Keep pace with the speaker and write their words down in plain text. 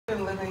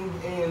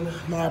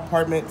my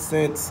apartment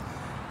since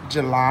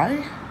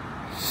July,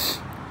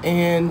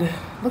 and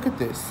look at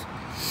this.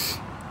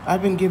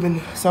 I've been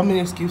given so many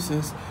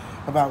excuses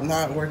about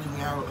not working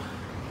out,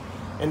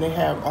 and they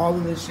have all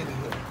of this shit in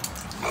here.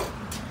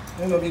 I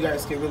don't know if you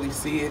guys can really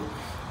see it.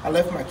 I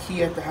left my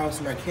key at the house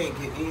and I can't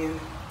get in.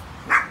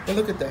 And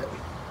look at that.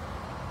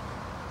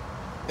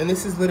 And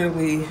this is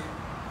literally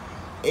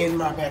in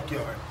my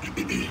backyard.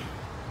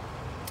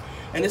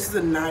 And this is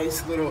a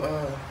nice little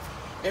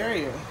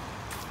area.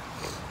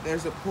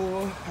 There's a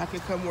pool I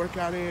could come work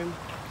out in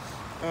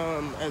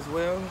as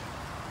well.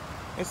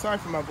 And sorry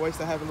for my voice,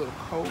 I have a little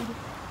cold.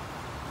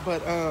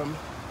 But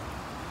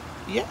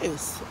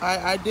yes,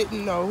 I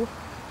didn't know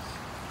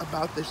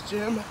about this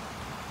gym.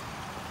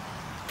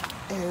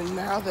 And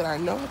now that I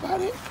know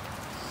about it,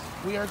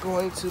 we are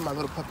going to, my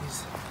little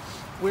puppies,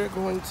 we're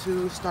going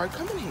to start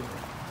coming here.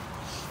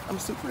 I'm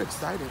super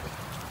excited.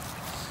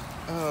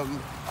 I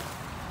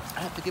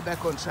have to get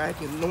back on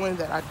track, and knowing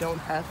that I don't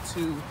have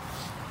to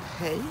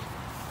pay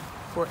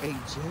for a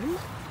gym,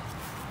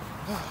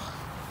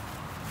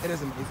 it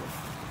is amazing.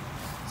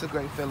 It's a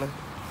great feeling.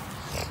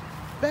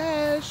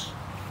 Bash!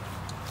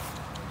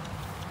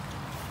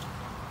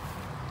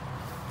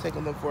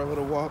 Taking them for a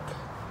little walk.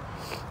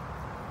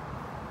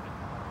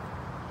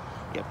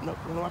 Yep, nope,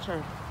 I'm gonna watch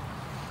her.